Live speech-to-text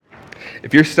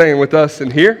If you're staying with us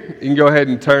in here, you can go ahead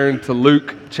and turn to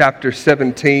Luke chapter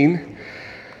 17.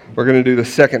 We're going to do the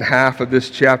second half of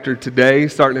this chapter today,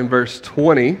 starting in verse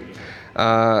 20.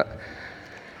 If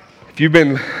you've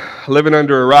been living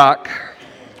under a rock,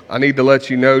 I need to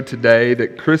let you know today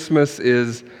that Christmas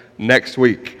is next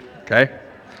week, okay?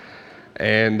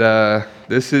 And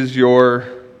this is your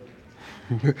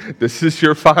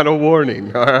final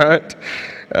warning, all right?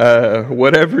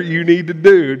 Whatever you need to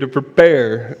do to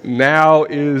prepare, now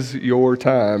is your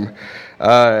time.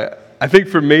 I think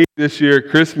for me this year,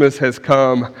 Christmas has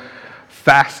come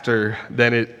faster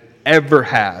than it ever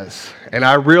has. And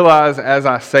I realize as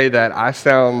I say that, I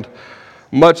sound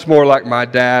much more like my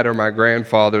dad or my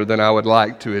grandfather than I would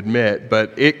like to admit,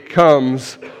 but it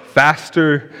comes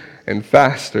faster and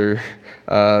faster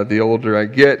the older I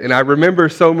get. And I remember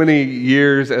so many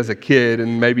years as a kid,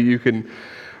 and maybe you can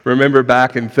remember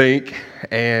back and think,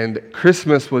 and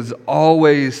Christmas was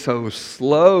always so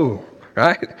slow,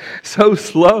 right? So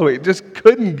slow. It just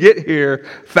couldn't get here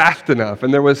fast enough.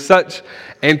 And there was such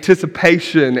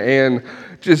anticipation and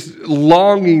just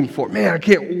longing for, man, I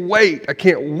can't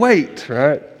wait,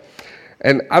 right?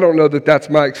 And I don't know that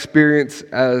that's my experience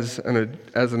as an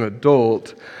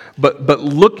adult, but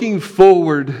looking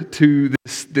forward to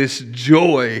this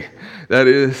joy that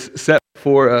is set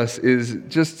for us is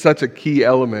just such a key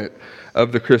element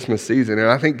of the Christmas season. And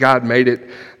I think God made it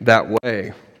that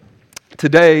way.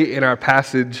 Today in our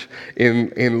passage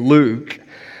in Luke,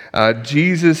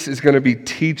 Jesus is going to be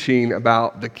teaching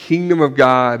about the kingdom of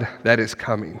God that is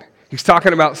coming. He's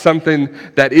talking about something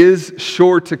that is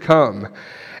sure to come.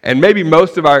 And maybe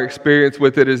most of our experience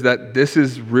with it is that this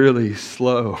is really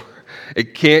slow.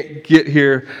 It can't get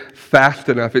here fast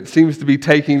enough. It seems to be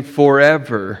taking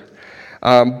forever.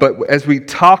 But as we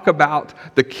talk about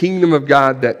the kingdom of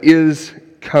God that is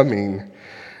coming,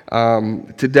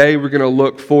 today we're going to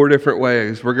look four different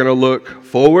ways. We're going to look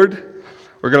forward,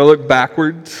 we're going to look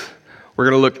backwards, we're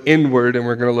going to look inward, and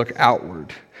we're going to look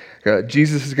outward.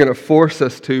 Jesus is going to force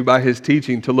us to, by his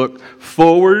teaching, to look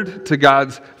forward to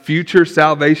God's future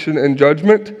salvation and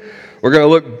judgment. We're going to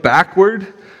look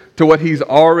backward to what he's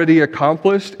already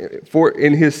accomplished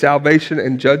in his salvation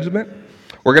and judgment.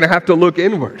 We're going to have to look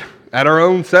inward at our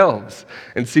own selves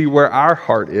and see where our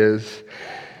heart is.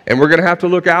 And we're going to have to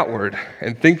look outward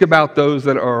and think about those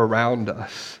that are around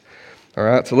us. All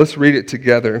right, so let's read it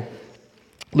together.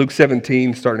 Luke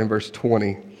 17, starting in verse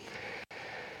 20.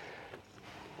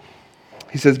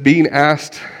 He says, being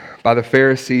asked by the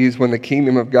Pharisees when the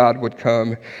kingdom of God would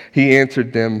come, he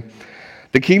answered them,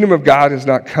 the kingdom of God is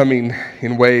not coming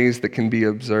in ways that can be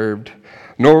observed,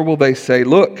 nor will they say,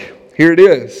 look, here it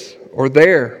is, or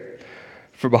there.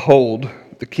 For behold,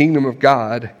 the kingdom of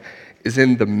God is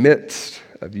in the midst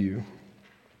of you.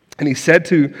 And he said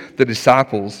to the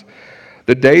disciples,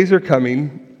 the days are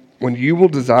coming when you will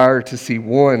desire to see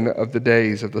one of the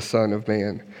days of the Son of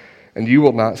Man, and you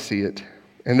will not see it.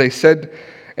 And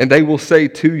they will say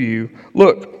to you,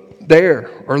 look there,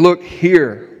 or look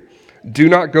here. Do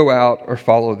not go out or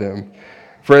follow them.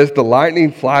 For as the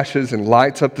lightning flashes and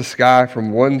lights up the sky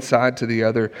from one side to the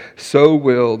other, so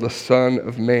will the Son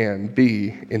of Man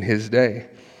be in his day.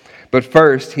 But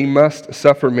first he must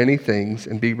suffer many things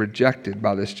and be rejected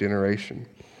by this generation.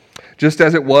 Just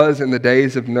as it was in the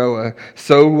days of Noah,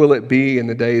 so will it be in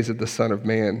the days of the Son of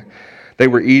Man. They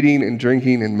were eating and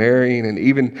drinking and marrying and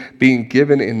even being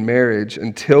given in marriage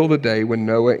until the day when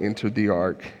Noah entered the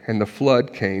ark, and the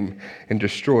flood came and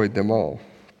destroyed them all.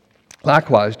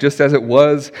 Likewise, just as it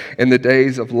was in the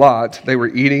days of Lot, they were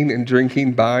eating and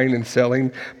drinking, buying and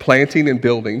selling, planting and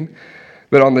building.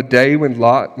 But on the day when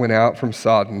Lot went out from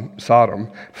Sodom,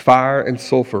 fire and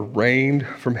sulfur rained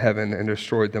from heaven and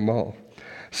destroyed them all.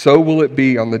 So will it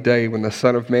be on the day when the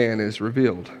Son of Man is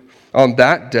revealed. On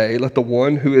that day, let the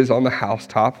one who is on the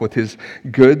housetop with his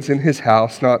goods in his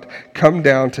house not come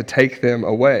down to take them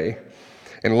away.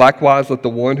 And likewise, let the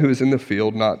one who is in the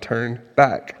field not turn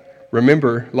back.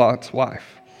 Remember Lot's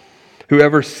wife.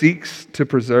 Whoever seeks to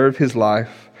preserve his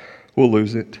life will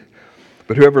lose it,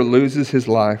 but whoever loses his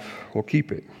life will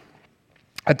keep it.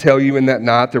 I tell you, in that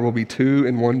night there will be two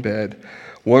in one bed.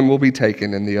 One will be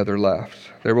taken and the other left.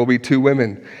 There will be two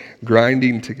women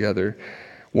grinding together.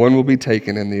 One will be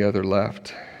taken and the other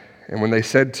left. And when they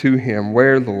said to him,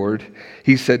 where, Lord?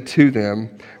 He said to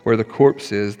them, where the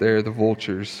corpse is, there the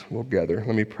vultures will gather.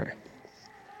 Let me pray.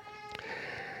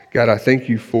 God, I thank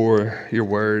you for your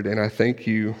word, and I thank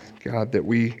you, God, that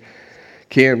we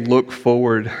can look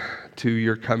forward to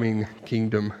your coming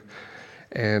kingdom.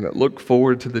 and look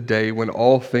forward to the day when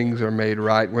all things are made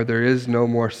right, where there is no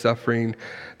more suffering,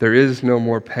 there is no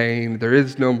more pain, there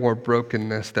is no more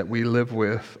brokenness that we live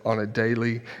with on a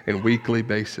daily and weekly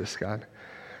basis, God.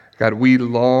 God, we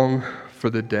long for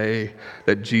the day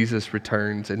that Jesus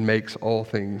returns and makes all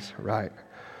things right.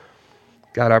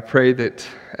 God, I pray that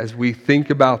as we think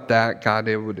about that, God,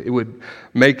 it would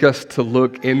make us to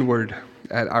look inward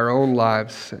at our own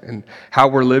lives and how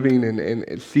we're living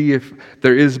and see if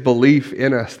there is belief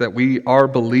in us that we are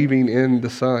believing in the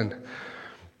Son.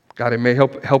 God, it may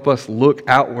help us look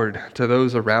outward to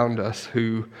those around us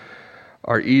who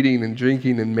are eating and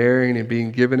drinking and marrying and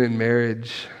being given in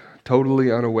marriage totally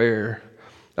unaware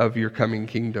of your coming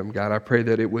kingdom. God, I pray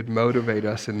that it would motivate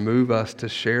us and move us to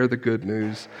share the good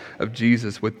news of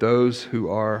Jesus with those who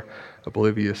are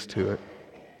oblivious to it.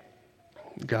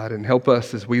 God, and help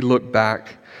us as we look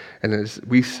back and as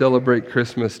we celebrate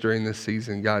Christmas during this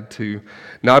season, God, to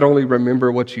not only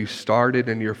remember what you started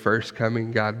in your first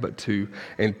coming, God, but to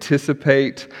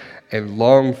anticipate and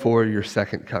long for your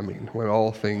second coming when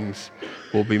all things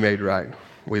will be made right.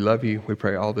 We love you. We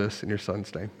pray all this in your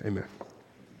Son's name. Amen.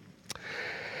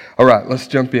 All right, let's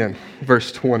jump in.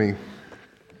 Verse 20.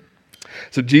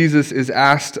 So Jesus is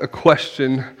asked a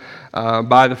question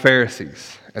by the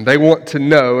Pharisees. And they want to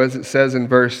know, as it says in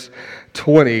verse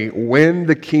 20, when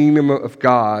the kingdom of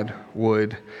God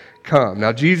would come.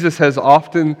 Now, Jesus has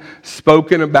often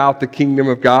spoken about the kingdom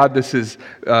of God. This is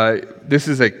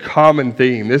a common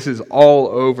theme. This is all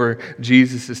over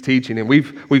Jesus' teaching. And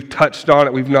we've touched on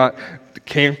it. We've not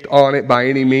camped on it by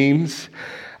any means.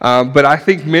 But I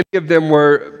think many of them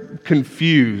were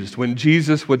confused when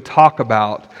Jesus would talk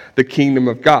about the kingdom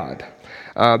of God.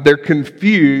 They're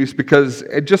confused because,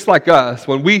 just like us,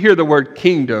 when we hear the word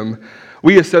kingdom,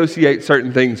 we associate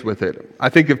certain things with it. I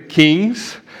think of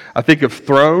kings, I think of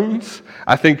thrones,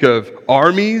 I think of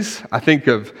armies, I think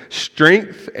of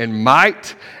strength and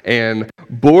might and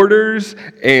borders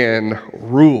and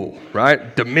rule,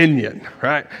 right? Dominion,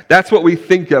 right? That's what we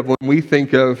think of when we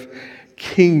think of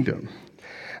kingdom.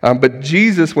 But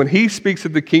Jesus, when he speaks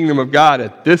of the kingdom of God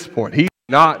at this point, he's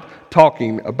not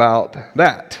talking about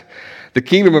that. The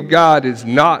kingdom of God is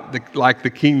not like the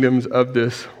kingdoms of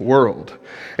this world.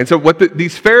 And so what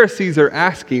these Pharisees are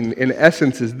asking, in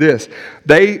essence, is this.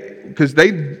 Because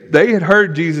they had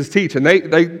heard Jesus teach, and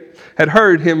they had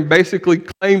heard him basically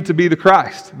claim to be the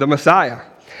Christ, the Messiah.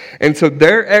 And so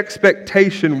their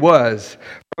expectation was,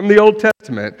 from the Old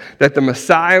Testament, that the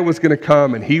Messiah was going to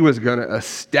come and he was going to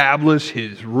establish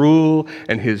his rule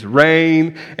and his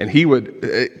reign, and he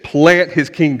would plant his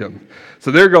kingdom. So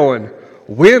they're going,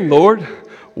 when, Lord?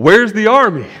 Where's the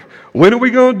army? When are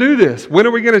we going to do this? When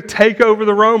are we going to take over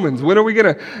the Romans? When are we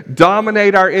going to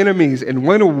dominate our enemies? And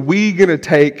when are we going to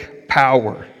take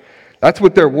power? That's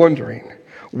what they're wondering.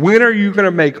 When are you going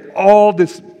to make all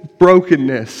this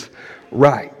brokenness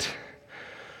right?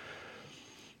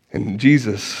 And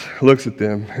Jesus looks at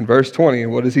them in verse 20,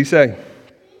 and what does he say?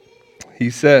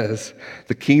 He says,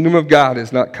 the kingdom of God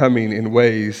is not coming in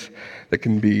ways that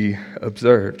can be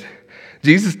observed.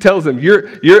 Jesus tells them,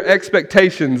 your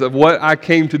expectations of what I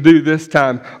came to do this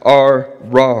time are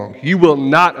wrong. You will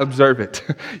not observe it.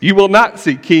 You will not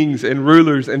see kings and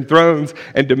rulers and thrones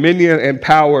and dominion and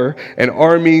power and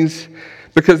armies,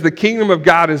 because the kingdom of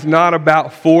God is not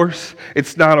about force.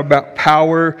 It's not about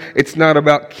power. It's not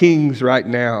about kings right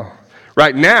now.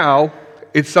 Right now,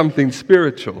 it's something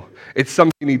spiritual. It's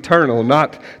something eternal,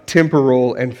 not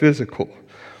temporal and physical.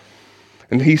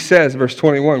 And he says, verse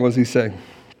 21, what does he say?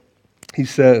 He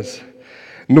says,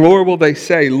 nor will they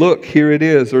say, look, here it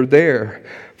is, or there.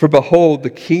 For behold, the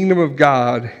kingdom of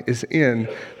God is in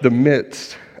the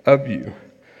midst of you.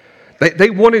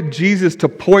 They wanted Jesus to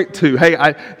point to,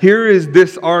 hey, here is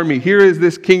this army, here is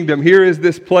this kingdom, here is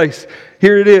this place,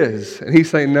 here it is. And he's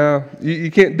saying, no,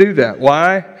 you can't do that.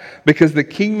 Why? Because the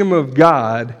kingdom of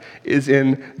God is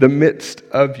in the midst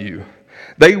of you.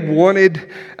 They wanted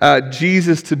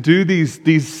Jesus to do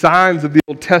these signs of the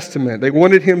Old Testament. They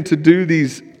wanted him to do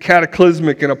these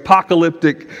cataclysmic and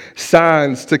apocalyptic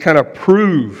signs to kind of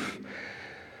prove.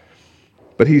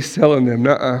 But he's telling them,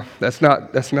 nuh-uh, that's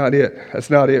not it. That's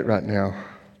not it right now.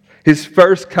 His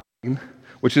first coming,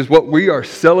 which is what we are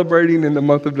celebrating in the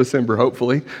month of December,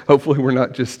 hopefully. Hopefully we're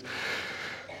not just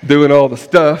doing all the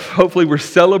stuff. Hopefully we're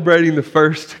celebrating the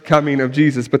first coming of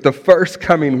Jesus. But the first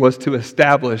coming was to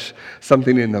establish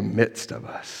something in the midst of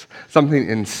us, something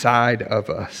inside of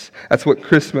us. That's what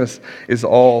Christmas is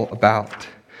all about.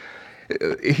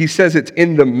 He says it's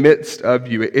in the midst of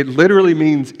you. It literally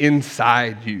means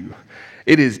inside you.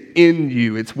 It is in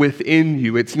you. It's within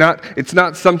you. It's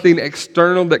not something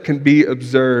external that can be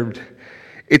observed.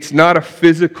 It's not a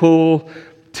physical,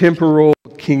 temporal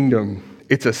kingdom.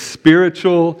 It's a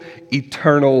spiritual,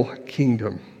 eternal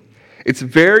kingdom. It's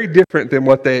very different than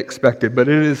what they expected, but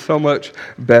it is so much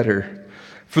better.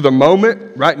 For the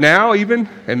moment, right now even,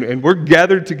 and we're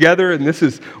gathered together, and this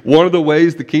is one of the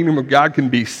ways the kingdom of God can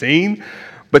be seen,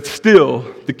 but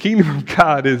still, the kingdom of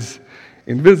God is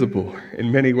invisible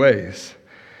in many ways.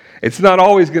 It's not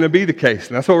always going to be the case,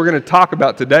 and that's what we're going to talk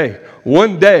about today.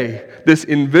 One day, this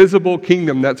invisible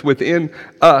kingdom that's within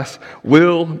us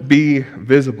will be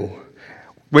visible.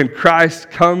 When Christ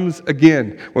comes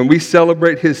again, when we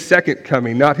celebrate his second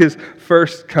coming, not his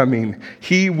first coming,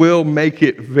 he will make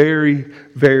it very,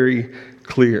 very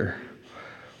clear.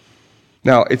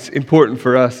 Now, it's important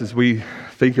for us as we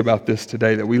think about this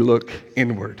today that we look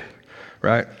inward,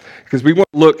 right? Because we want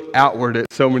to look outward at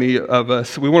so many of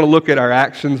us. We want to look at our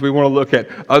actions. We want to look at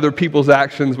other people's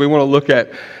actions. We want to look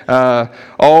at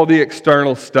all the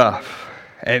external stuff.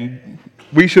 And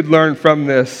we should learn from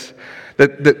this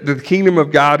that the kingdom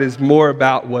of God is more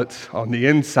about what's on the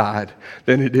inside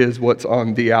than it is what's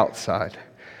on the outside.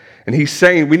 And he's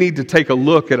saying we need to take a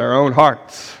look at our own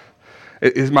hearts.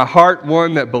 Is my heart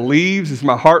one that believes? Is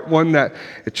my heart one that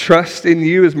trusts in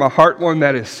you? Is my heart one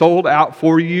that is sold out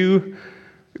for you?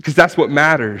 Because that's what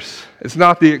matters. It's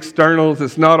not the externals.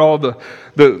 It's not all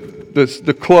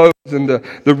the clothes and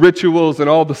the rituals and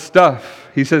all the stuff.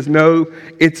 He says, no,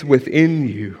 it's within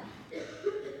you.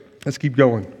 Let's keep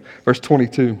going. Verse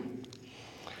 22.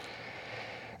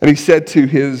 And he said to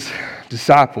his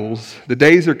disciples, the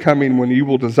days are coming when you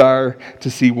will desire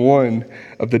to see one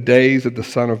of the days of the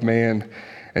Son of Man,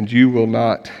 and you will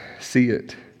not see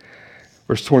it.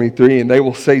 Verse 23, and they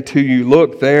will say to you,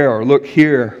 look there or look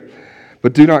here,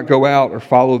 but do not go out or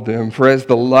follow them. For as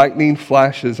the lightning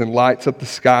flashes and lights up the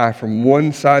sky from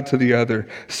one side to the other,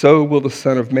 so will the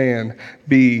Son of Man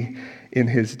be in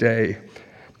his day.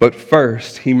 But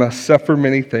first, he must suffer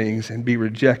many things and be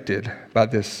rejected by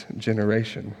this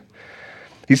generation.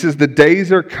 He says, the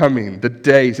days are coming, the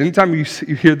days. Anytime you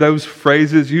hear those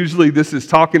phrases, usually this is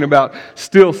talking about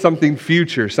still something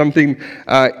future, something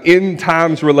end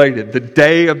times related, the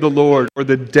day of the Lord or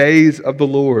the days of the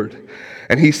Lord.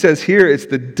 And he says here, it's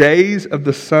the days of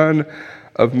the Son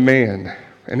of Man.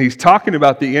 And he's talking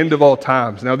about the end of all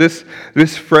times. Now this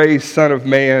phrase, Son of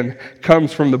Man,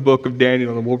 comes from the book of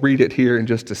Daniel, and we'll read it here in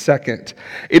just a second.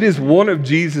 It is one of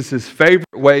Jesus' favorite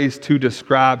ways to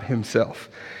describe himself.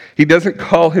 He doesn't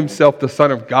call himself the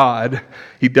Son of God.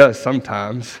 He does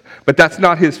sometimes, but that's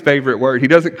not his favorite word. He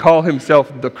doesn't call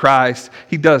himself the Christ.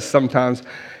 He does sometimes.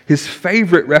 His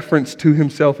favorite reference to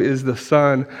himself is the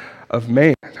Son of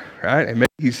Man, right? And maybe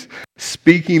he's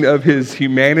speaking of his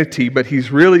humanity, but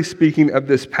he's really speaking of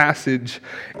this passage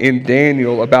in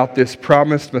Daniel about this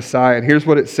promised Messiah. And here's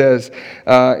what it says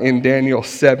in Daniel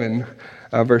 7,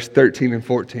 verse 13 and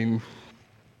 14.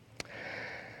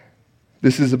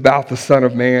 This is about the Son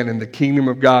of Man and the kingdom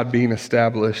of God being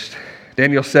established.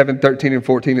 Daniel 7, 13 and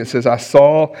 14, it says, I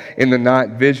saw in the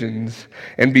night visions,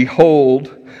 and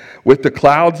behold, with the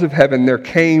clouds of heaven there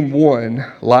came one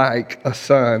like a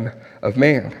son of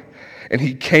man. And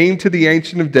he came to the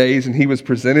Ancient of Days, and he was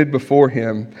presented before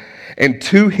him. And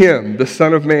to him, the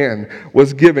Son of Man,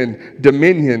 was given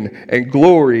dominion and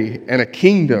glory and a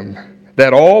kingdom,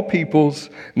 that all peoples,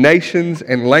 nations,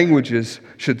 and languages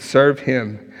should serve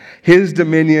him. His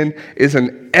dominion is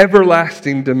an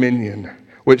everlasting dominion,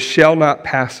 which shall not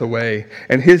pass away,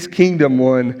 and his kingdom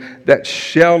one that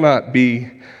shall not be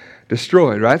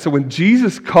destroyed, right? So when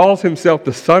Jesus calls himself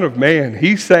the Son of Man,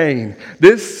 he's saying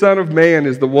this Son of Man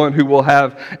is the one who will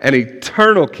have an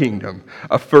eternal kingdom,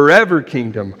 a forever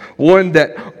kingdom, one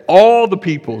that all the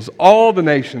peoples, all the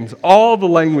nations, all the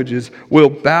languages will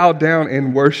bow down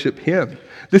and worship him.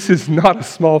 This is not a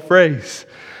small phrase.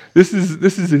 This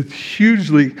is a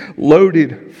hugely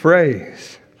loaded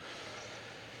phrase.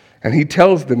 And he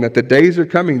tells them that the days are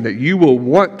coming that you will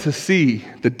want to see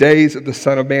the days of the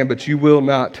Son of Man, but you will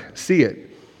not see it.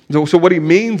 So what he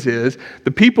means is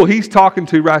the people he's talking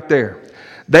to right there,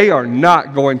 they are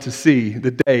not going to see the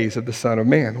days of the Son of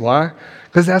Man. Why?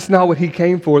 Because that's not what he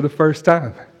came for the first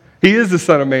time. He is the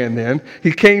Son of Man then.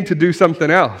 He came to do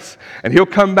something else. And he'll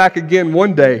come back again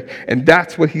one day, and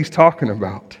that's what he's talking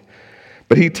about.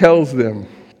 But he tells them,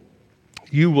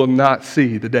 you will not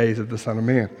see the days of the Son of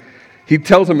Man. He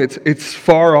tells them it's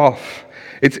far off.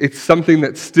 It's something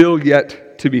that's still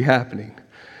yet to be happening.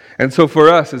 And so for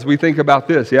us, as we think about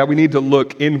this, we need to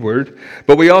look inward,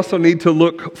 but we also need to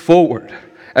look forward.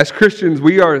 As Christians,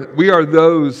 we are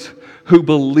those who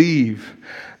believe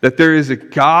that there is a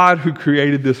God who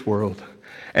created this world.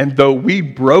 And though we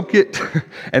broke it,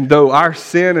 and though our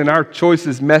sin and our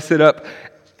choices mess it up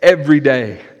every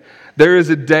day. There is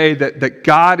a day that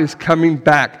God is coming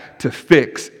back to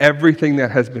fix everything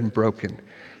that has been broken.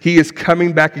 He is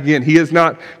coming back again. He has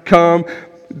not come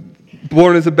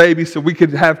born as a baby so we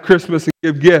could have Christmas and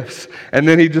give gifts, and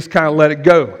then he just kind of let it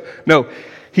go. No,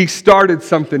 he started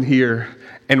something here,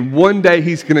 and one day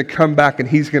he's going to come back and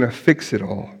he's going to fix it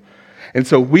all. And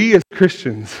so we as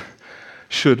Christians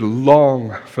should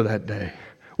long for that day.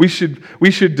 We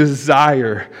should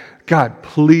desire, God,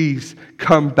 please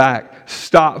come back.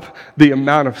 Stop the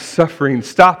amount of suffering.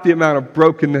 Stop the amount of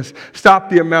brokenness. Stop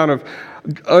the amount of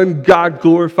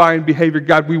un-God-glorifying behavior.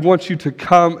 God, we want you to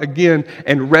come again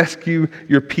and rescue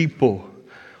your people.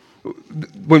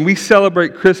 When we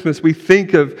celebrate Christmas, we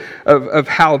think of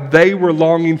how they were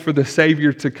longing for the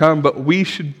Savior to come, but we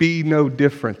should be no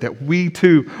different, that we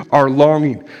too are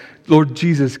longing. Lord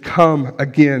Jesus, come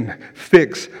again,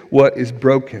 fix what is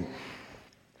broken.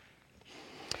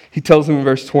 He tells them in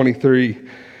verse 23,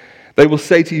 they will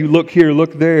say to you, look here,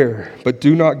 look there, but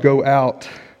do not go out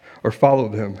or follow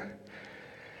them.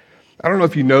 I don't know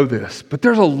if you know this, but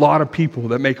there's a lot of people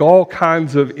that make all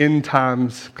kinds of end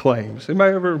times claims.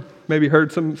 Anybody ever maybe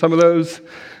heard some of those?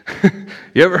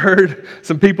 You ever heard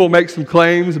some people make some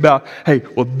claims about, hey,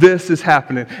 well, this is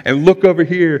happening, and look over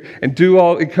here and do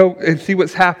all and see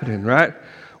what's happening, right?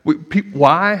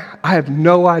 Why? I have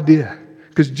no idea.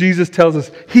 Because Jesus tells us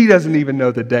he doesn't even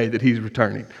know the day that he's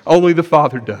returning. Only the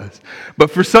Father does. But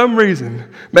for some reason,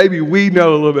 maybe we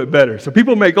know a little bit better. So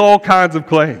people make all kinds of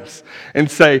claims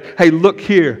and say, hey, look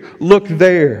here, look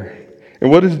there. And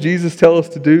what does Jesus tell us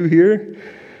to do here?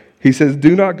 He says,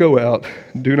 do not go out,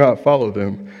 do not follow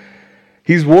them.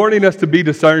 He's warning us to be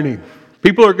discerning.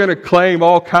 People are going to claim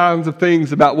all kinds of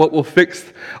things about what will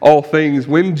fix all things,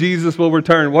 when Jesus will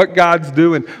return, what God's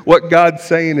doing, what God's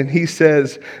saying. And he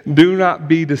says, do not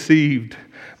be deceived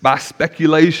by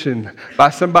speculation, by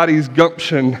somebody's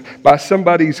gumption, by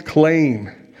somebody's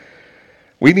claim.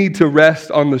 We need to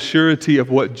rest on the surety of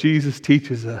what Jesus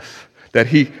teaches us, that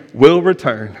he will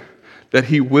return, that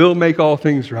he will make all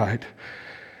things right,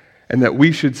 and that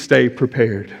we should stay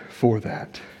prepared for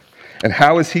that. And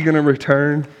how is he going to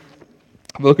return?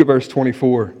 Look at verse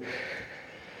 24.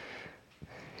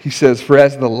 He says, for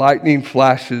as the lightning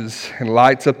flashes and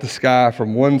lights up the sky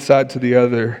from one side to the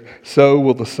other, so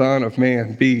will the Son of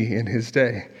Man be in his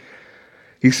day.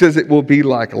 He says it will be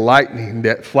like lightning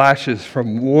that flashes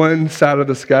from one side of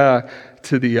the sky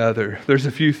to the other. There's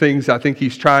a few things I think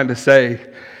he's trying to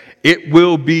say. It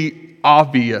will be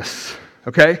obvious,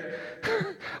 okay?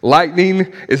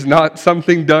 Lightning is not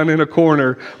something done in a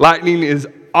corner. Lightning is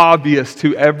obvious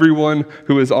to everyone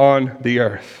who is on the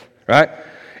earth, right?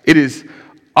 It is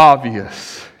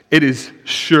obvious. It is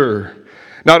sure.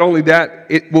 Not only that,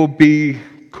 it will be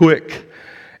quick.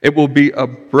 It will be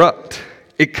abrupt.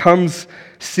 It comes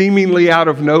seemingly out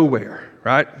of nowhere,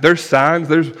 right? There's signs,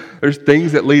 there's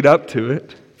things that lead up to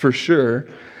it, for sure.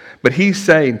 But he's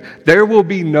saying there will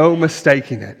be no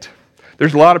mistaking it.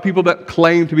 There's a lot of people that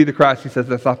claim to be the Christ. He says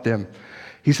that's not them.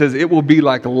 He says it will be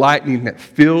like lightning that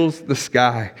fills the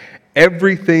sky.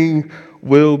 Everything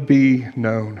will be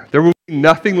known. There will be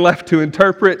nothing left to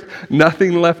interpret,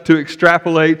 nothing left to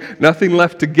extrapolate, nothing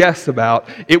left to guess about.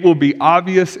 It will be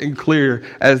obvious and clear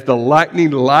as the lightning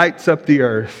lights up the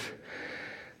earth.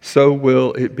 So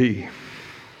will it be.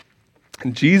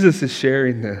 And Jesus is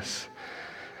sharing this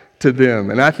to them.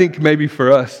 And I think maybe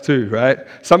for us too, right?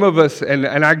 Some of us, and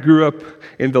I grew up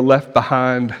in the Left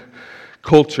Behind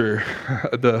culture,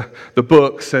 the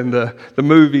books and the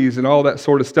movies and all that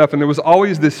sort of stuff. And there was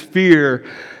always this fear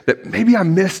that maybe I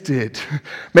missed it.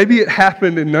 Maybe it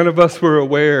happened and none of us were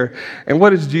aware. And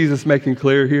what is Jesus making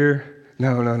clear here?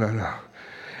 No.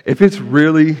 If it's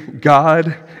really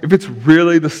God, if it's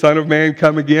really the Son of Man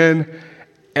come again,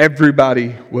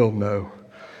 everybody will know.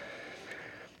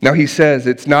 Now he says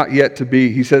it's not yet to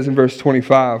be. He says in verse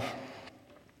 25,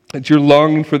 that you're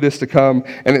longing for this to come,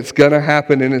 and it's going to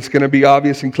happen, and it's going to be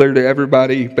obvious and clear to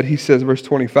everybody. But he says, verse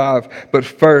 25, but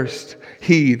first,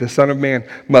 he, the Son of Man,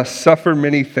 must suffer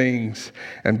many things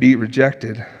and be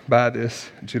rejected by this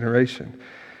generation.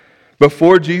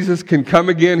 Before Jesus can come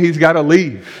again, he's got to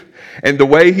leave. And the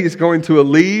way he's going to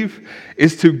leave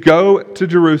is to go to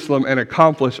Jerusalem and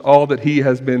accomplish all that he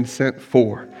has been sent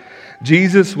for.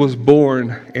 Jesus was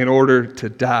born in order to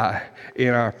die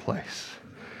in our place.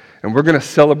 And we're going to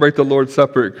celebrate the Lord's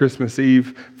Supper at Christmas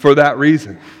Eve for that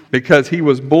reason, because he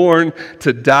was born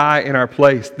to die in our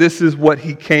place. This is what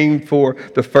he came for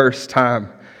the first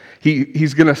time.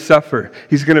 He's going to suffer.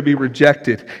 He's going to be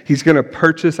rejected. He's going to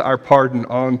purchase our pardon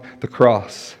on the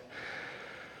cross.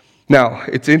 Now,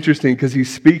 it's interesting because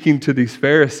he's speaking to these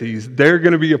Pharisees. They're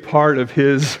going to be a part of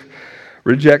his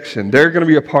rejection. They're going to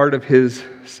be a part of his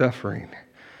suffering.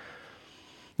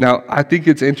 Now, I think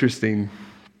it's interesting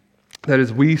that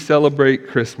as we celebrate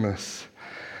Christmas,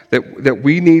 that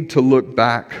we need to look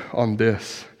back on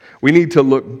this. We need to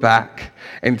look back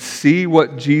and see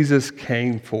what Jesus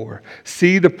came for.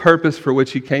 See the purpose for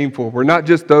which he came for. We're not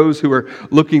just those who are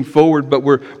looking forward, but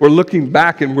we're looking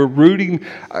back and we're rooting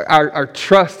our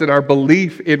trust and our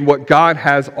belief in what God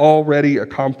has already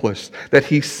accomplished. That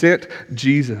he sent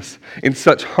Jesus in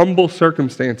such humble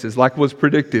circumstances, like was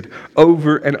predicted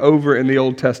over and over in the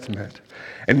Old Testament.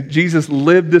 And Jesus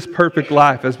lived this perfect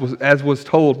life as was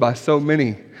told by so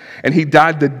many. And he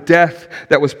died the death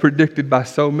that was predicted by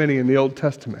so many in the Old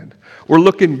Testament. We're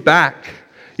looking back.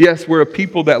 Yes, we're a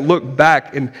people that look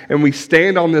back and we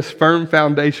stand on this firm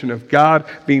foundation of God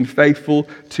being faithful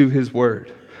to his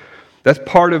word. That's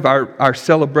part of our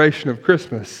celebration of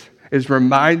Christmas, is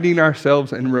reminding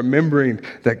ourselves and remembering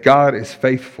that God is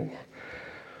faithful.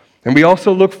 And we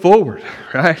also look forward,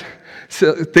 right?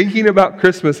 So thinking about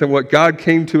Christmas and what God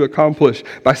came to accomplish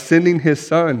by sending his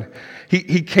son.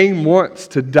 He came once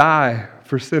to die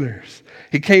for sinners.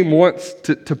 He came once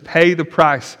to pay the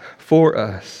price for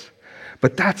us.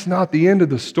 But that's not the end of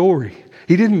the story.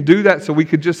 He didn't do that so we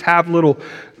could just have little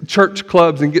church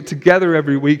clubs and get together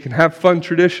every week and have fun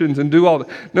traditions and do all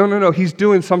that. No. He's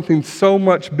doing something so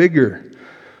much bigger.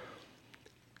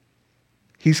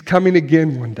 He's coming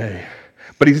again one day.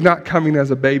 But he's not coming as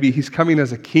a baby. He's coming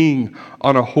as a king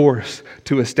on a horse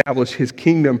to establish his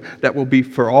kingdom that will be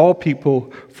for all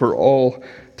people, for all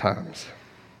times.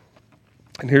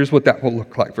 And here's what that will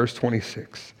look like. Verse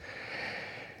 26.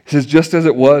 It says, just as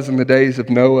it was in the days of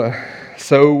Noah,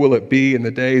 so will it be in the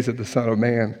days of the Son of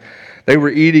Man. They were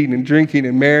eating and drinking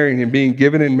and marrying and being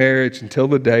given in marriage until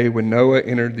the day when Noah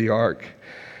entered the ark.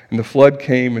 And the flood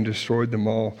came and destroyed them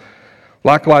all.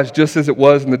 Likewise, just as it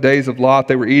was in the days of Lot,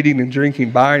 they were eating and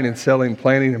drinking, buying and selling,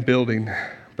 planting and building.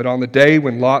 But on the day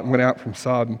when Lot went out from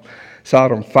Sodom,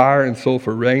 fire and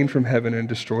sulfur rained from heaven and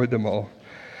destroyed them all.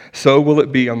 So will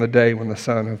it be on the day when the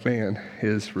Son of Man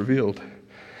is revealed.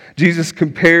 Jesus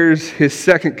compares his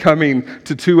second coming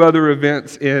to two other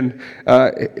events in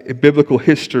biblical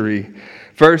history.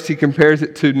 First, he compares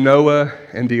it to Noah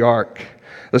and the ark.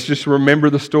 Let's just remember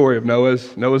the story of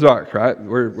Noah's ark, right?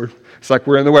 It's like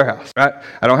we're in the warehouse, right?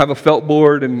 I don't have a felt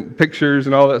board and pictures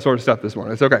and all that sort of stuff this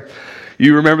morning. It's okay.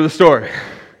 You remember the story.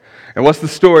 And what's the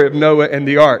story of Noah and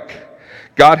the ark?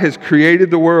 God has created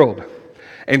the world,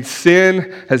 and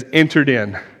sin has entered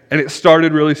in. And it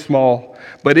started really small,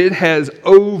 but it has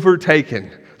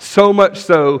overtaken, so much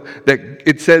so that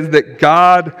it says that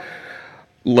God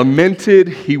lamented,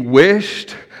 he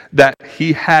wished that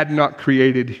he had not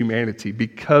created humanity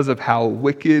because of how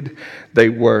wicked they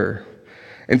were.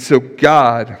 And so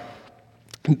God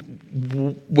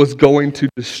was going to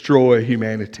destroy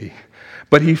humanity.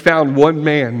 But he found one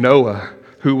man, Noah,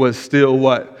 who was still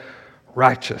what?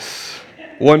 Righteous.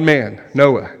 One man,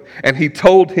 Noah. And he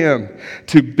told him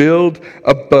to build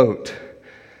a boat.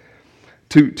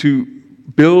 To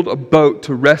build a boat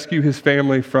to rescue his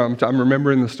family from, I'm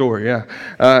remembering the story,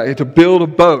 to build a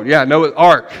boat, Noah's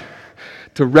ark,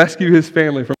 to rescue his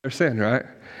family from their sin, right?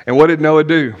 And what did Noah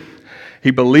do?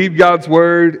 He believed God's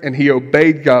word and he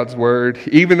obeyed God's word,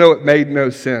 even though it made no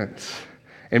sense.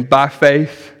 And by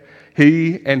faith,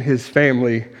 he and his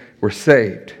family were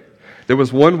saved. There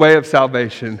was one way of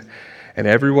salvation, and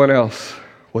everyone else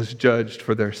was judged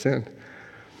for their sin.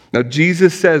 Now,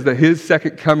 Jesus says that his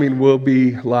second coming will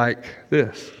be like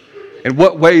this. In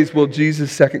what ways will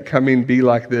Jesus' second coming be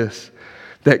like this?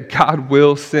 That God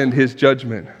will send his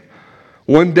judgment.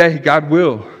 One day, God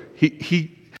will.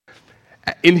 He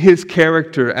in his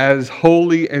character as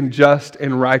holy and just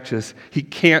and righteous, he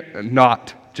can't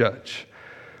not judge,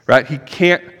 right? He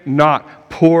can't not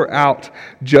pour out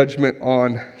judgment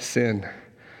on sin.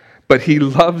 But he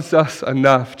loves us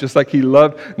enough, just like he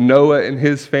loved Noah and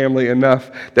his family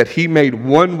enough, that he made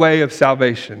one way of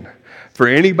salvation for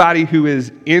anybody who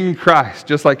is in Christ,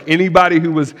 just like anybody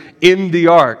who was in the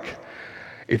ark.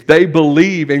 If they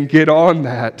believe and get on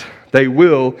that, they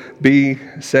will be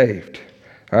saved.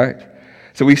 All right?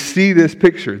 So we see this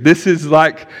picture. This is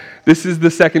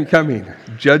the second coming,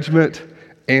 judgment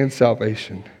and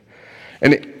salvation.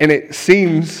 And it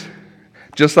seems,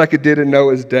 just like it did in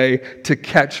Noah's day, to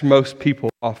catch most people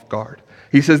off guard.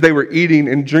 He says they were eating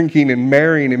and drinking and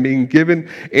marrying and being given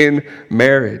in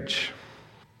marriage.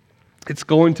 It's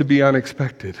going to be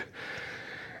unexpected.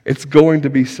 It's going to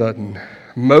be sudden.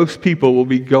 Most people will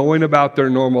be going about their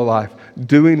normal life,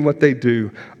 doing what they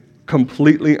do,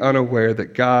 completely unaware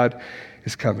that God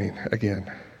is coming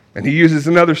again. And he uses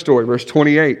another story, verse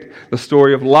 28, the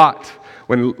story of Lot.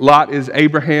 when Lot is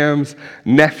Abraham's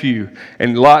nephew.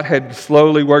 And Lot had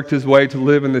slowly worked his way to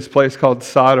live in this place called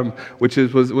Sodom, which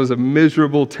was a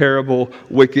miserable, terrible,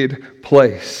 wicked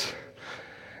place.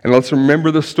 And let's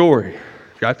remember the story.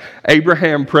 God,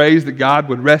 Abraham prays that God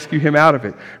would rescue him out of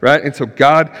it, right? And so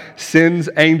God sends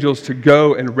angels to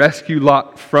go and rescue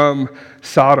Lot from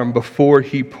Sodom before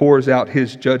he pours out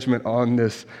his judgment on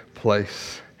this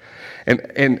place.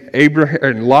 And Abraham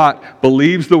and Lot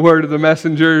believes the word of the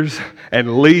messengers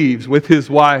and leaves with his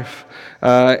wife,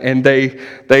 and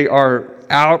they are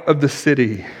out of the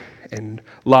city, and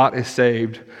Lot is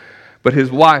saved. But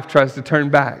his wife tries to turn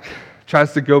back,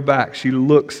 tries to go back. She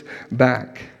looks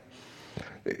back.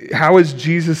 How is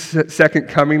Jesus' second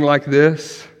coming like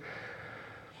this?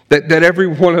 That every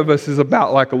one of us is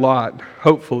about like Lot,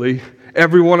 hopefully.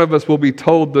 Every one of us will be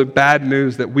told the bad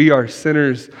news that we are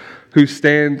sinners who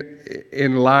stand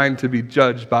in line to be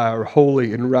judged by our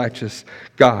holy and righteous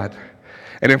God.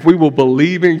 And if we will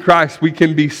believe in Christ, we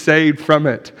can be saved from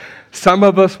it. Some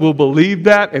of us will believe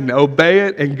that and obey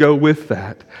it and go with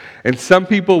that. And some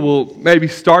people will maybe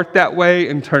start that way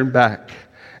and turn back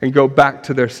and go back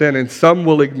to their sin. And some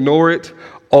will ignore it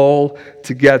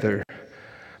altogether.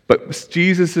 But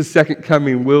Jesus' second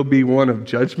coming will be one of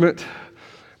judgment,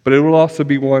 but it will also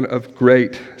be one of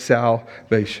great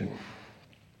salvation.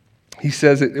 He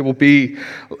says it will be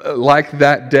like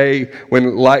that day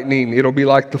when lightning, it'll be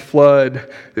like the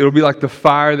flood, it'll be like the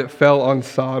fire that fell on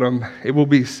Sodom. It will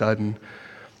be sudden,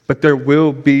 but there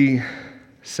will be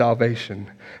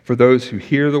salvation for those who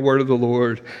hear the word of the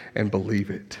Lord and believe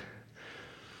it.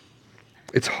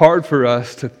 It's hard for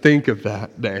us to think of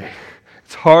that day.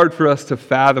 It's hard for us to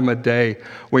fathom a day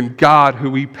when God, who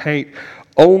we paint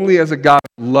only as a God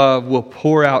of love, will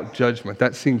pour out judgment.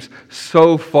 That seems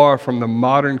so far from the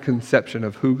modern conception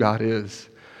of who God is.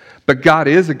 But God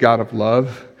is a God of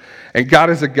love, and God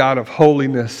is a God of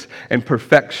holiness and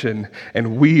perfection,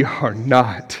 and we are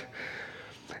not.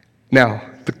 Now,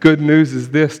 the good news is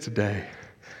this today,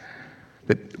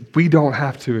 that we don't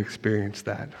have to experience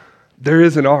that. There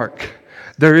is an ark.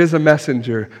 There is a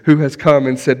messenger who has come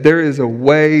and said there is a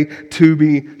way to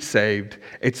be saved.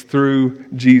 It's through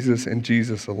Jesus and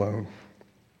Jesus alone.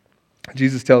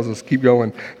 Jesus tells us, keep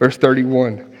going, verse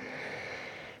 31. It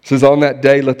says, on that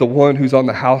day, let the one who's on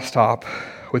the housetop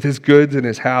with his goods in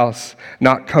his house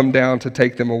not come down to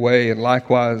take them away. And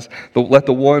likewise, let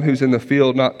the one who's in the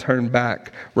field not turn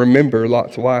back. Remember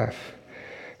Lot's wife.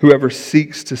 Whoever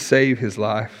seeks to save his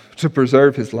life, to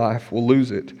preserve his life, will lose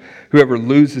it. Whoever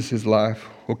loses his life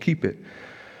will keep it.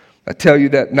 I tell you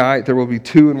that night there will be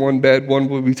two in one bed. One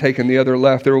will be taken, the other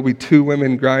left. There will be two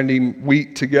women grinding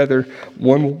wheat together.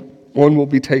 One will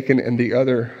be taken and the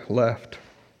other left.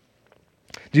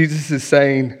 Jesus is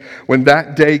saying when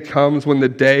that day comes, when the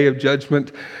day of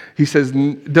judgment, he says,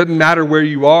 it doesn't matter where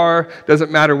you are,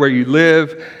 doesn't matter where you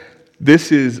live.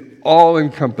 This is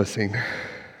all-encompassing.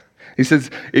 He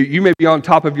says, you may be on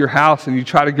top of your house and you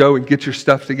try to go and get your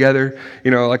stuff together.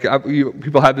 You know, like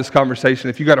people have this conversation.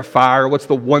 If you got a fire, what's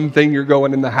the one thing you're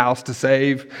going in the house to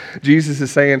save? Jesus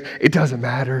is saying, it doesn't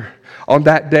matter. On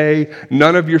that day,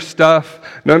 none of your stuff,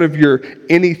 none of your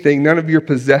anything, none of your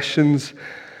possessions,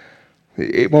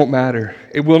 it won't matter.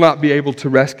 It will not be able to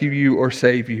rescue you or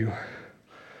save you.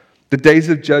 The days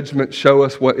of judgment show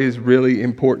us what is really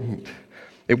important.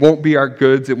 It won't be our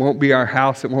goods. It won't be our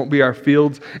house. It won't be our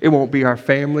fields. It won't be our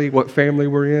family, what family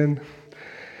we're in.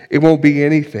 It won't be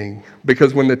anything.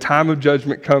 Because when the time of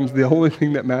judgment comes, the only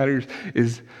thing that matters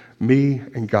is me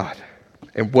and God.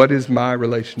 And what is my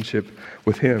relationship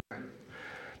with Him?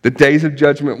 The days of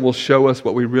judgment will show us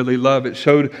what we really love. It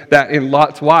showed that in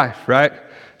Lot's wife, right?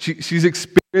 She's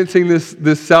experiencing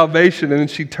this salvation, and then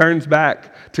she turns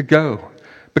back to go.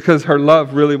 Because her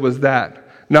love really was that.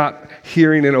 Not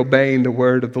hearing and obeying the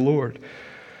word of the Lord.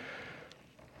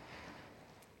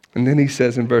 And then he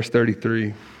says in verse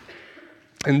 33,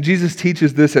 and Jesus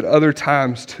teaches this at other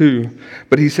times too,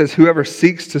 but he says, whoever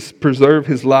seeks to preserve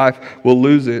his life will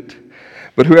lose it,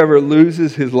 but whoever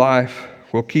loses his life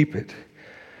will keep it.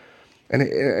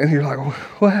 And you're like,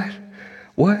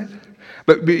 what?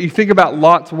 But you think about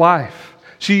Lot's wife.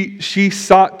 She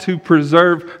sought to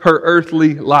preserve her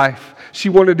earthly life. She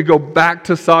wanted to go back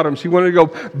to Sodom. She wanted to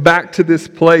go back to this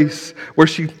place where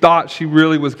she thought she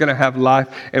really was going to have life.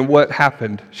 And what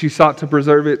happened? She sought to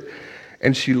preserve it,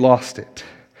 and she lost it.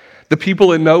 The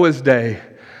people in Noah's day,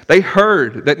 they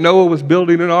heard that Noah was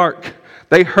building an ark.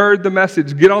 They heard the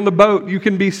message, get on the boat, you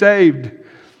can be saved.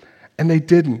 And they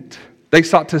didn't. They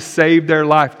sought to save their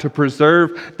life, to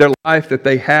preserve their life that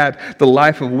they had, the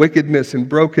life of wickedness and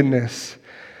brokenness.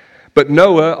 But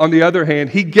Noah, on the other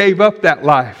hand, he gave up that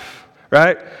life.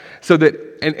 Right? So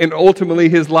that and ultimately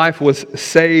his life was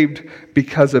saved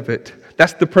because of it.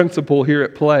 That's the principle here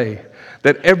at play,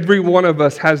 that every one of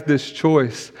us has this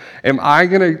choice. Am I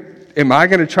going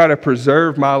to try to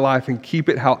preserve my life and keep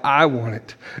it how I want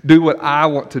it, do what I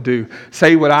want to do,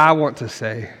 say what I want to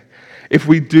say? If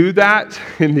we do that,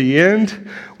 in the end,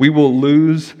 we will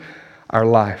lose our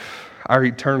life, our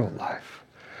eternal life.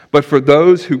 But for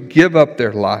those who give up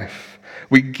their life,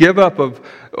 we give up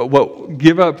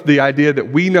the idea that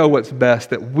we know what's best,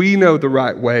 that we know the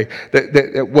right way,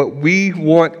 that what we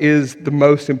want is the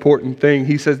most important thing.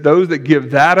 He says those that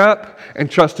give that up and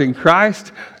trust in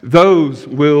Christ, those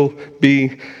will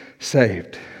be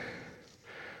saved.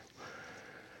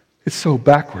 It's so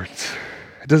backwards.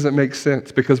 It doesn't make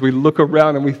sense because we look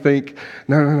around and we think,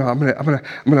 no, I'm gonna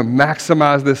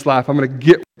maximize this life. I'm gonna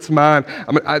get what's mine.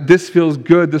 This feels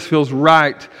good. This feels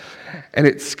right. And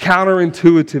it's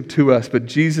counterintuitive to us, but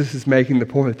Jesus is making the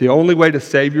point that the only way to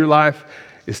save your life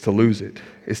is to lose it,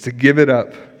 is to give it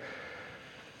up.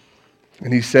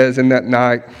 And he says in that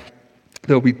night,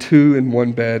 there'll be two in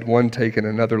one bed, one taken,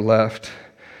 another left.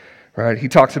 Right? He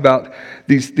talks about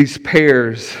these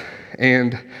pairs,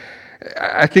 and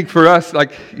I think for us,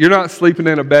 like, you're not sleeping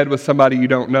in a bed with somebody you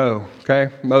don't know,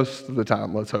 okay? Most of the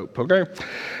time, let's hope, okay?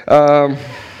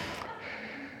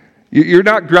 You're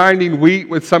not grinding wheat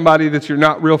with somebody that you're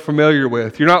not real familiar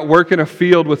with. You're not working a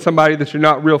field with somebody that you're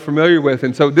not real familiar with.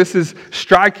 And so this is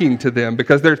striking to them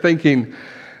because they're thinking,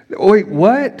 wait,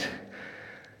 what?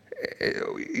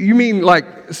 You mean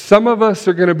like some of us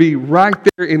are going to be right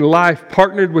there in life,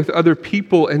 partnered with other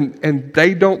people, and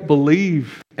they don't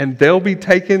believe, and they'll be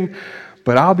taken,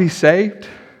 but I'll be saved?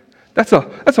 That's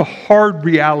a hard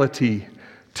reality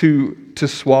to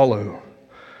swallow.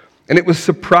 And it was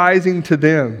surprising to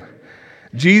them.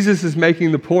 Jesus is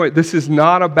making the point, this is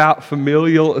not about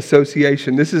familial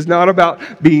association. This is not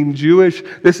about being Jewish.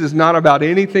 This is not about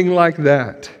anything like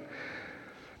that.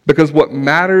 Because what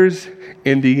matters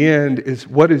in the end is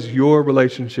what is your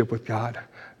relationship with God,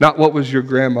 not what was your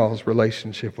grandma's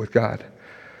relationship with God.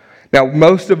 Now,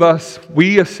 most of us,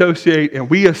 we associate and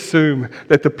we assume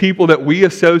that the people that we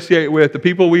associate with, the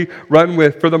people we run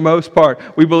with, for the most part,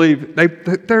 we believe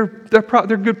they're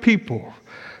good people.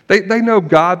 They know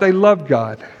God, they love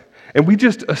God. And we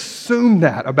just assume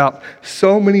that about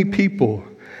so many people.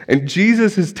 And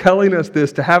Jesus is telling us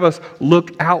this to have us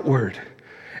look outward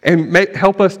and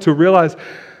help us to realize,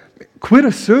 quit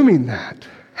assuming that.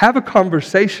 Have a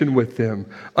conversation with them.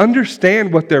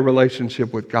 Understand what their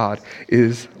relationship with God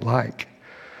is like.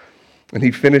 And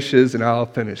he finishes, and I'll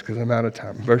finish because I'm out of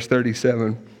time. Verse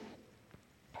 37,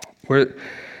 where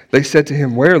they said to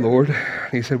him, "Where, Lord?"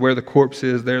 And he said, "Where the corpse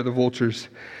is, there the vultures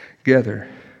gather."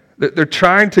 They're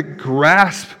trying to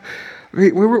grasp,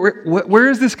 where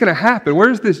is this going to happen? Where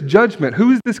is this judgment?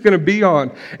 Who is this going to be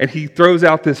on? And he throws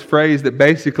out this phrase that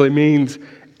basically means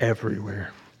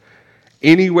everywhere.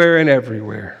 Anywhere and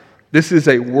everywhere. This is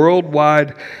a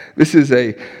worldwide, this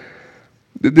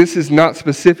is not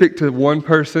specific to one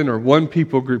person or one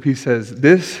people group. He says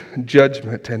this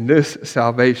judgment and this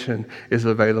salvation is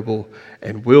available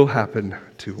and will happen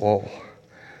to all.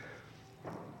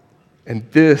 And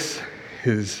this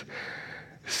is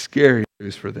scary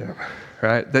news for them,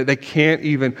 right? That they can't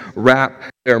even wrap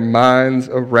their minds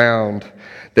around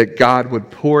that God would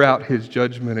pour out his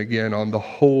judgment again on the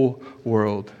whole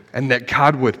world and that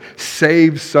God would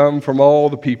save some from all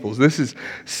the peoples. This is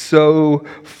so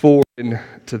foreign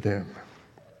to them.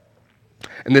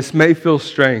 And this may feel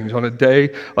strange on a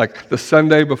day like the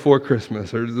Sunday before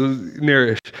Christmas or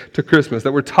nearish to Christmas,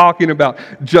 that we're talking about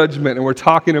judgment and we're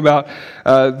talking about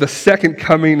the second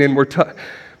coming,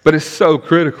 but it's so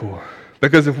critical.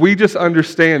 Because if we just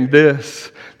understand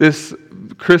this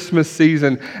Christmas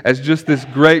season as just this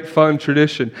great fun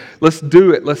tradition, let's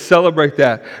do it, let's celebrate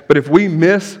that. But if we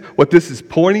miss what this is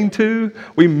pointing to,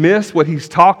 we miss what he's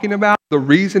talking about, the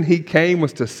reason he came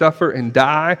was to suffer and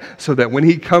die so that when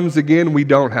he comes again, we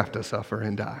don't have to suffer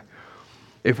and die.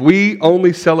 If we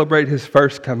only celebrate his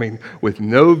first coming with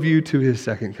no view to his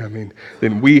second coming,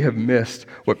 then we have missed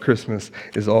what Christmas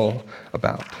is all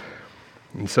about.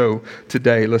 And so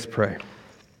today, let's pray.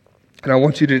 And I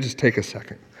want you to just take a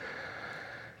second.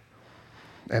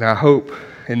 And I hope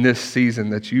in this season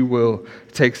that you will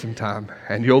take some time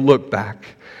and you'll look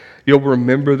back. You'll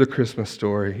remember the Christmas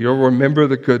story. You'll remember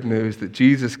the good news that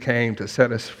Jesus came to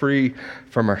set us free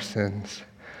from our sins.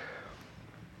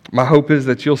 My hope is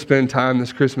that you'll spend time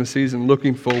this Christmas season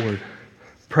looking forward,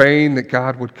 praying that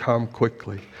God would come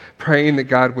quickly, praying that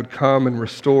God would come and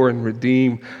restore and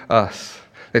redeem us,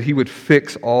 that he would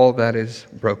fix all that is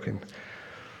broken.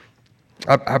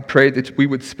 I pray that we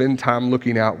would spend time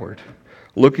looking outward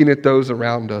looking at those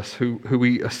around us who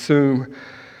we assume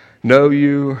know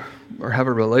you or have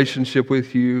a relationship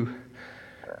with you.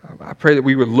 I pray that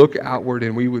we would look outward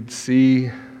and we would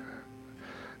see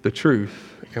the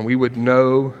truth, and we would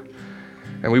know,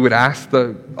 and we would ask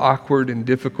the awkward and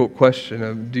difficult question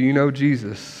of, do you know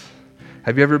Jesus?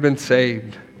 Have you ever been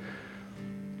saved?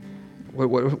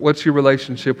 What's your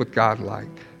relationship with God like?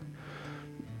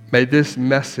 May this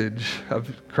message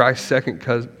of Christ's second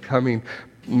coming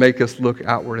make us look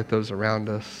outward at those around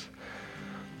us.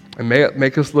 And may it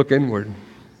make us look inward.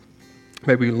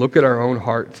 May we look at our own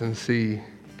hearts and see,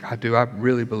 God, do I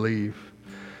really believe?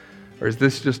 Or is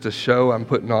this just a show I'm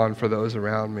putting on for those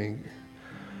around me?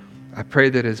 I pray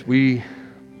that as we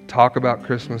talk about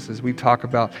Christmas, as we talk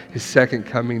about His second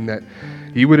coming, that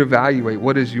you would evaluate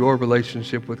what is your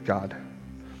relationship with God.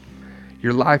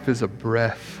 Your life is a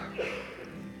breath.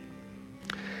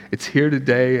 It's here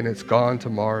today and it's gone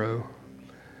tomorrow.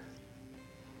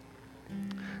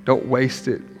 Don't waste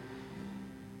it.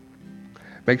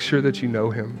 Make sure that you know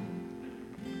Him.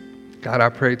 God, I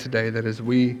pray today that as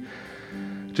we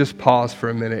just pause for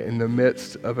a minute in the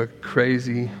midst of a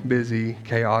crazy, busy,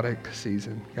 chaotic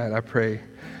season, God, I pray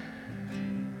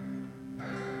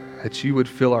that you would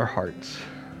fill our hearts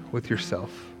with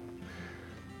yourself.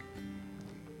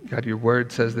 God, your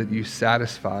word says that you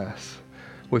satisfy us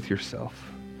with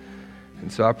yourself.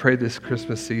 And so I pray this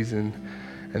Christmas season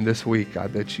and this week,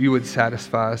 God, that you would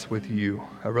satisfy us with you,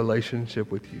 a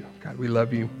relationship with you. God, we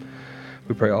love you.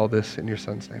 We pray all this in your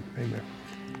Son's name. Amen.